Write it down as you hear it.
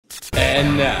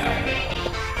And now,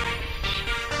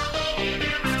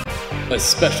 a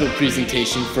special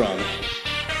presentation from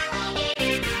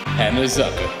Hannah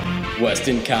Zucker,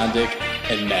 Weston Condick,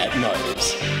 and Matt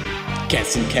Myers.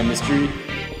 Kenston Chemistry.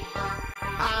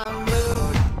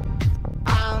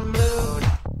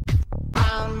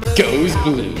 Goes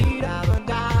blue.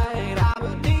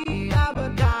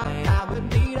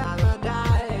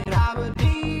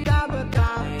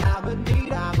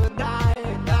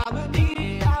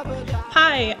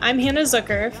 Hi, I'm Hannah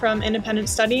Zucker from Independent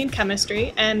Study in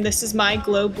Chemistry, and this is my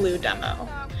Glow Blue demo.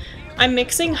 I'm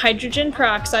mixing hydrogen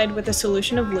peroxide with a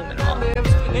solution of luminol.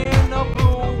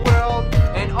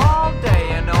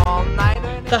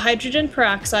 The hydrogen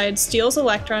peroxide steals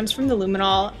electrons from the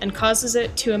luminol and causes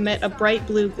it to emit a bright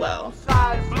blue glow.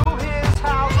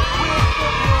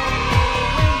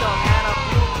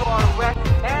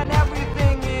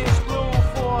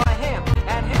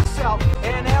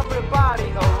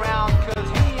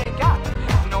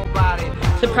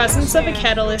 The presence of a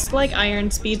catalyst like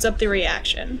iron speeds up the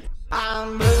reaction.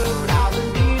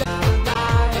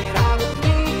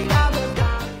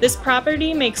 This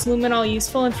property makes luminol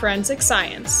useful in forensic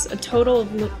science.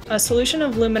 A solution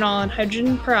of luminol and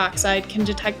hydrogen peroxide can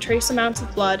detect trace amounts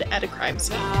of blood at a crime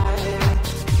scene.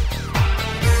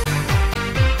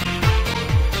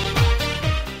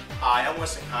 Hi, I'm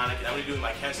Weston and I'm going to do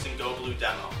my Kenston Go Blue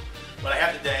demo. What I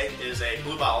have today is a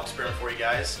blue bottle experiment for you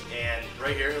guys, and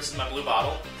right here, this is my blue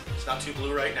bottle. It's not too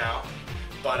blue right now,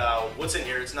 but what's in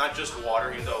here, it's not just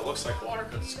water, even though it looks like water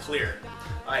because it's clear.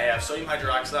 I have sodium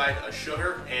hydroxide, a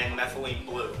sugar, and methylene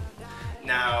blue.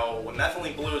 Now, when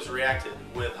methylene blue is reacted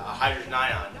with a hydrogen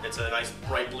ion, it's a nice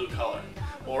bright blue color.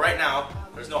 Well, right now,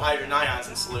 there's no hydrogen ions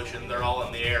in solution, they're all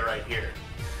in the air right here.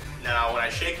 Now, when I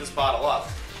shake this bottle up,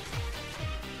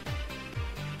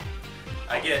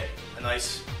 I get a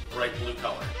nice bright blue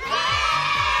color.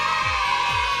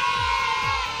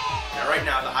 Now right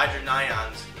now the hydrogen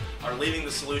ions are leaving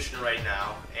the solution right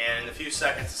now, and in a few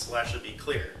seconds this will actually be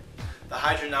clear. The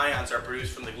hydrogen ions are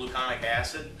produced from the gluconic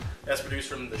acid that's produced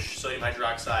from the sodium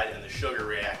hydroxide and the sugar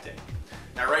reacting.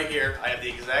 Now right here I have the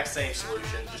exact same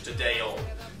solution, just a day old.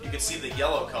 You can see the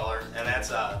yellow color, and that's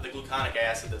the gluconic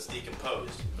acid that's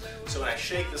decomposed. So when I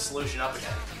shake the solution up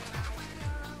again,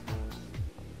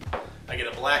 I get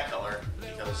a black color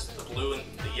because the blue and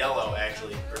the yellow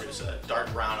actually produce a dark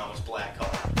brown, almost black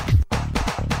color.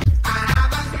 I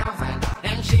have a girlfriend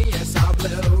and she is so blue.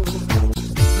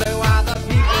 Blue are the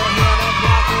people here that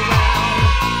walk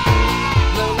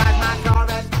around. Blue like my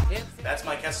Corvette. That's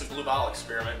my Kenston Blue Bottle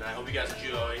experiment, and I hope you guys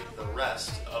enjoy the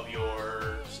rest of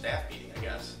your staff meeting, I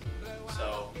guess.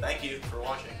 So, thank you for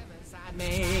watching.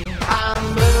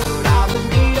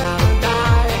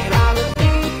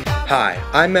 Hi,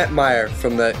 I'm Matt Meyer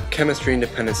from the Chemistry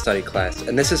Independent Study class,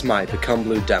 and this is my Become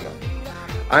Blue demo.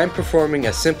 I am performing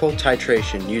a simple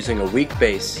titration using a weak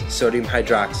base, sodium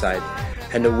hydroxide,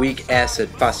 and a weak acid,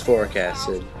 phosphoric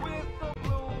acid,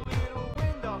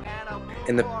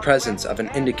 in the presence of an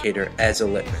indicator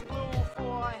azolitmin.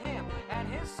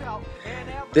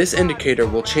 This indicator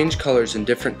will change colors in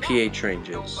different pH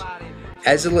ranges.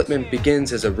 Azolitmin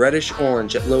begins as a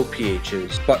reddish-orange at low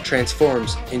pHs, but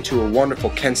transforms into a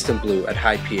wonderful Kenston blue at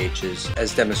high pHs,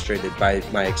 as demonstrated by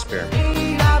my experiment.